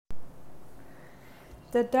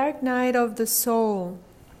The dark night of the soul.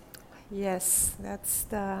 Yes, that's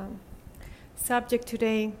the subject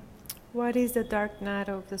today. What is the dark night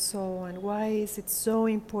of the soul and why is it so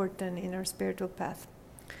important in our spiritual path?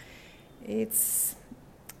 It's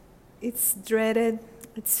dreaded,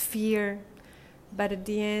 it's fear, but at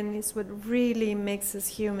the end it's what really makes us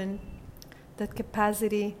human. That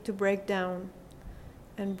capacity to break down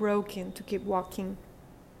and broken to keep walking.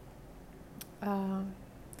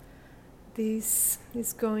 This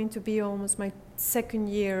is going to be almost my second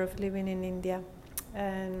year of living in India,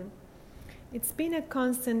 and it's been a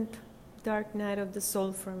constant dark night of the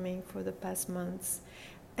soul for me for the past months.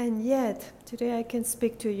 And yet, today I can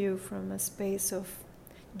speak to you from a space of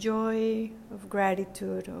joy, of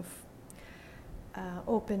gratitude, of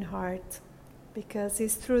open heart, because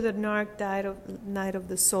it's through the dark night of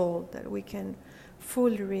the soul that we can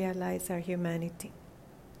fully realize our humanity.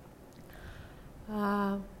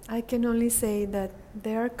 I can only say that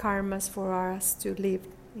there are karmas for us to live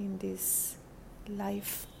in this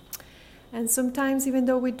life. And sometimes, even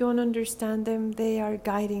though we don't understand them, they are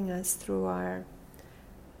guiding us through our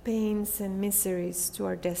pains and miseries to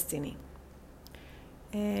our destiny.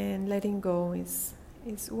 And letting go is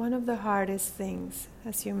one of the hardest things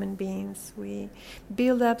as human beings. We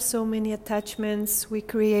build up so many attachments, we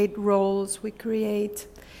create roles, we create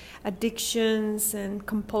addictions and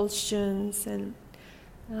compulsions, and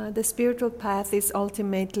the spiritual path is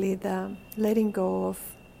ultimately the letting go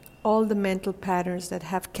of all the mental patterns that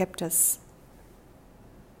have kept us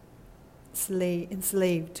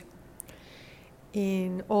enslaved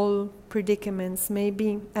in all predicaments,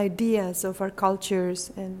 maybe ideas of our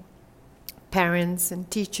cultures and parents and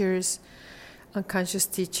teachers, unconscious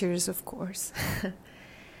teachers, of course.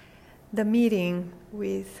 The meeting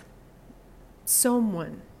with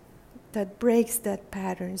someone that breaks that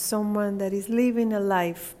pattern, someone that is living a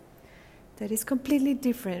life that is completely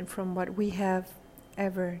different from what we have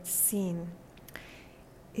ever seen,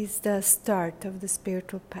 is the start of the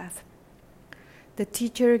spiritual path. The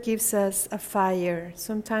teacher gives us a fire,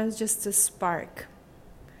 sometimes just a spark,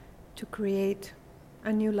 to create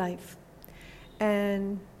a new life.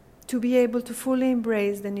 And to be able to fully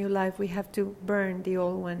embrace the new life, we have to burn the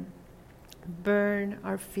old one. Burn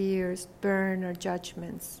our fears, burn our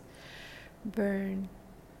judgments. Burn,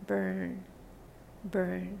 burn,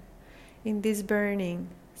 burn. In this burning,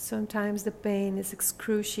 sometimes the pain is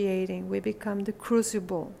excruciating. We become the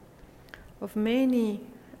crucible of many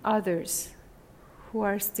others who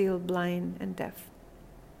are still blind and deaf.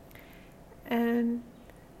 And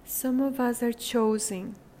some of us are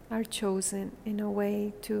chosen in a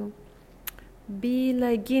way to be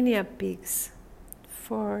like guinea pigs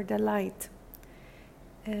for the light.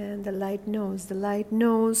 And the light knows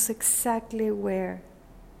exactly where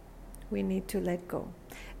we need to let go.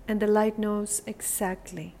 And the light knows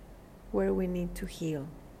exactly where we need to heal.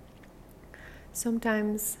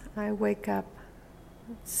 Sometimes I wake up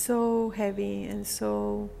so heavy and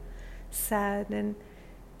so sad, and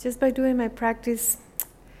just by doing my practice,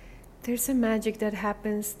 there's a magic that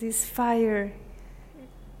happens. This fire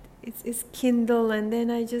is kindled, and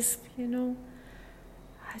then I just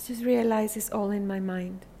realize it's all in my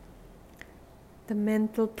mind. The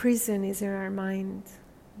mental prison is in our mind.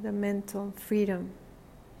 The mental freedom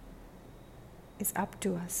is up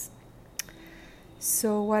to us.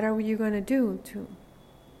 So what are you going to do to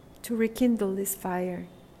rekindle this fire?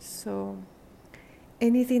 So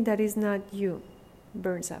anything that is not you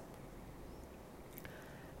burns up.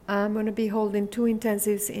 I'm going to be holding 2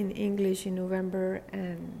 intensives in English in November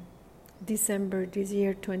and December this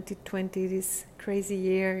year, 2020, this crazy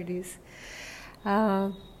year, this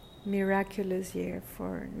miraculous year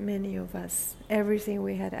for many of us. Everything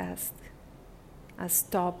we had asked, a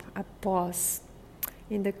stop, a pause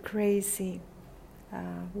in the crazy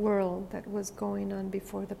world that was going on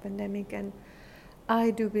before the pandemic. And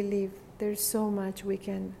I do believe there's so much we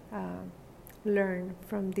can learn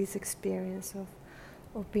from this experience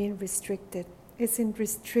of being restricted. It's in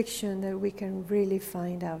restriction that we can really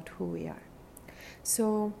find out who we are.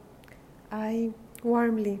 So I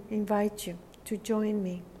warmly invite you to join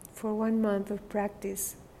me for 1 month of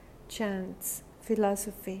practice, chants,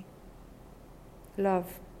 philosophy,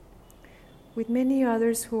 love, with many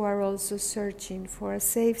others who are also searching for a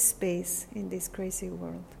safe space in this crazy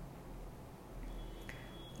world.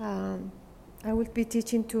 I will be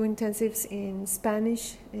teaching 2 intensives in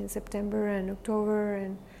Spanish in September and October,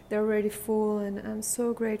 and they're already full, and I'm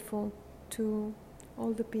so grateful to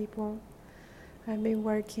all the people. I've been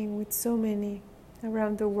working with so many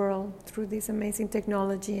around the world through this amazing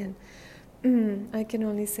technology, and I can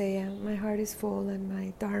only say my heart is full and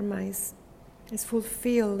my dharma is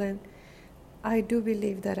fulfilled, and I do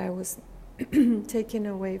believe that I was taken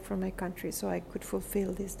away from my country so I could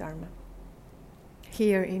fulfill this Dharma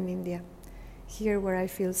here in India, here where I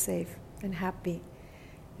feel safe and happy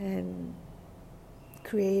and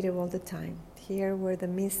creative all the time, here where the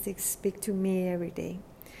mystics speak to me every day.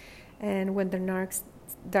 And when the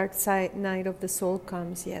dark side night of the soul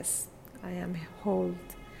comes, yes, I am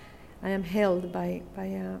held by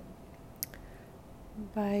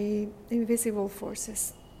invisible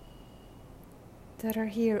forces that are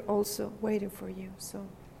here also waiting for you. So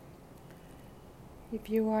if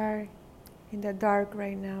you are in the dark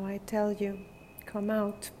right now, I tell you, come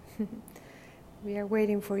out. We are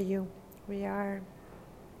waiting for you. We are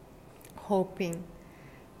hoping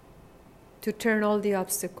to turn all the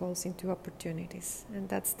obstacles into opportunities. And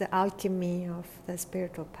that's the alchemy of the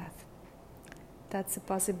spiritual path. That's a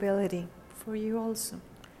possibility for you also,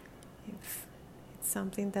 if it's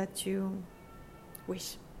something that you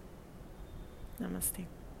wish. Namaste.